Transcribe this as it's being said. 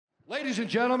Ladies and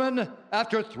gentlemen,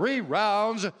 after 3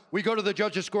 rounds, we go to the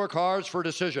judges' scorecards for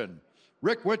decision.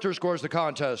 Rick Winter scores the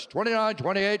contest,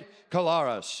 29-28,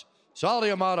 Colares.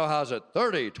 Sally Amato has it,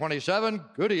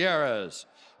 30-27, Gutierrez.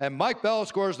 And Mike Bell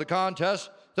scores the contest,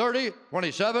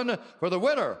 30-27, for the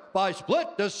winner by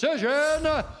split decision,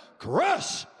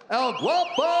 Chris El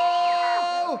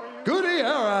Guapo Gutierrez.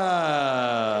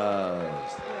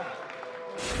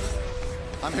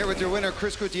 I'm here with your winner,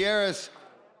 Chris Gutierrez.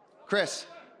 Chris,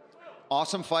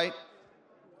 awesome fight.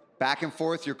 Back and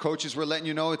forth, your coaches were letting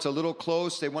you know it's a little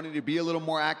close. They wanted you to be a little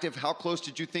more active. How close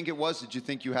did you think it was? Did you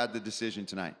think you had the decision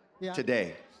tonight? Yeah.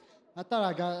 Today? I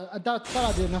thought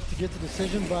I did enough to get the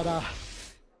decision, but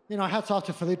you know, hats off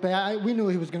to Felipe. We knew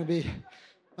he was going to be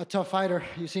a tough fighter.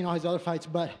 You've seen all his other fights,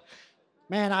 but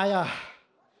man,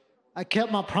 I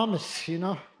kept my promise, you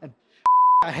know. And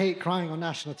I hate crying on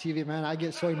national TV, man. I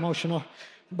get so emotional.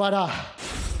 But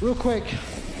real quick,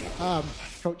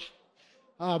 Coach,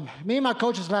 me and my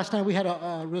coaches last night, we had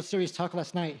a real serious talk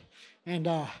last night, and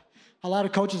a lot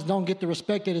of coaches don't get the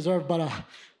respect they deserve, but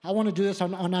I want to do this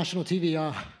on national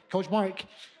TV. Coach Mark,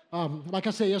 like I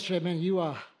said yesterday, man,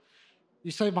 you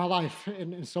saved my life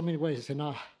in so many ways,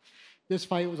 and this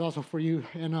fight was also for you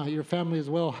and your family as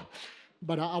well.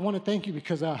 But I want to thank you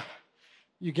because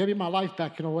you gave me my life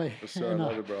back in a way. Yes, sir. I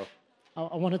love it, bro.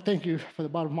 I want to thank you for the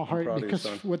bottom of my heart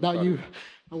because without you,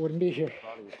 I wouldn't be here.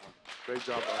 Great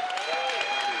job, bro.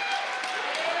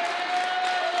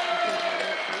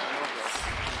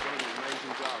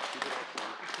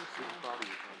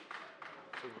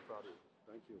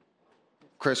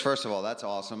 Chris, first of all, that's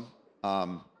awesome.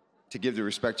 To give the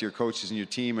respect to your coaches and your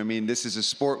team. I mean, this is a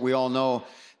sport we all know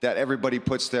that everybody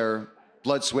puts their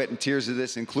blood, sweat, and tears to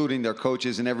this, including their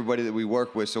coaches and everybody that we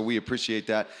work with, so we appreciate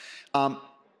that.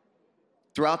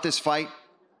 Throughout this fight,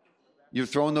 you're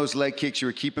throwing those leg kicks, you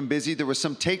were keeping busy. There were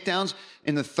some takedowns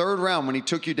in the 3rd round when he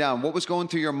took you down. What was going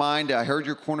through your mind? I heard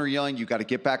your corner yelling, you got to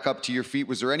get back up to your feet.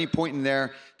 Was there any point in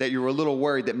there that you were a little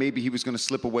worried that maybe he was going to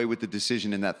slip away with the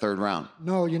decision in that 3rd round?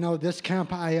 No, you know, this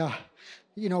camp,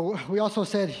 you know, we also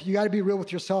said you got to be real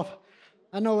with yourself.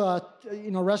 I know,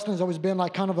 you know, wrestling's always been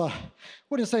like kind of I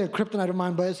wouldn't say a kryptonite of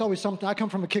mine, but it's always something. I come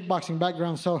from a kickboxing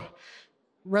background, so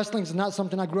wrestling's not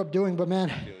something I grew up doing, but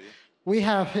man, we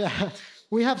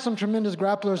have some tremendous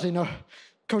grapplers, you know,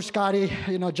 Coach Scotty,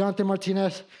 you know, Jonathan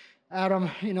Martinez,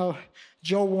 Adam, you know,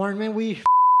 Joe Warren. Man, we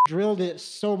drilled it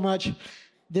so much.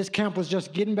 This camp was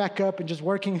just getting back up and just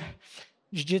working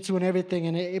jiu-jitsu and everything,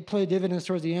 and it played dividends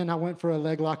towards the end. I went for a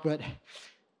leg lock, but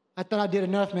I thought I did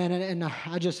enough, man, and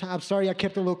I'm sorry I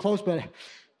kept it a little close, but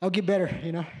I'll get better,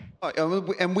 you know.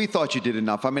 And we thought you did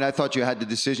enough. I mean, I thought you had the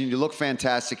decision. You look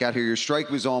fantastic out here. Your strike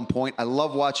was on point. I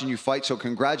love watching you fight, so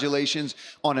congratulations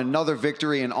on another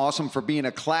victory, and awesome for being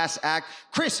a class act.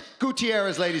 Chris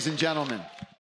Gutierrez, ladies and gentlemen.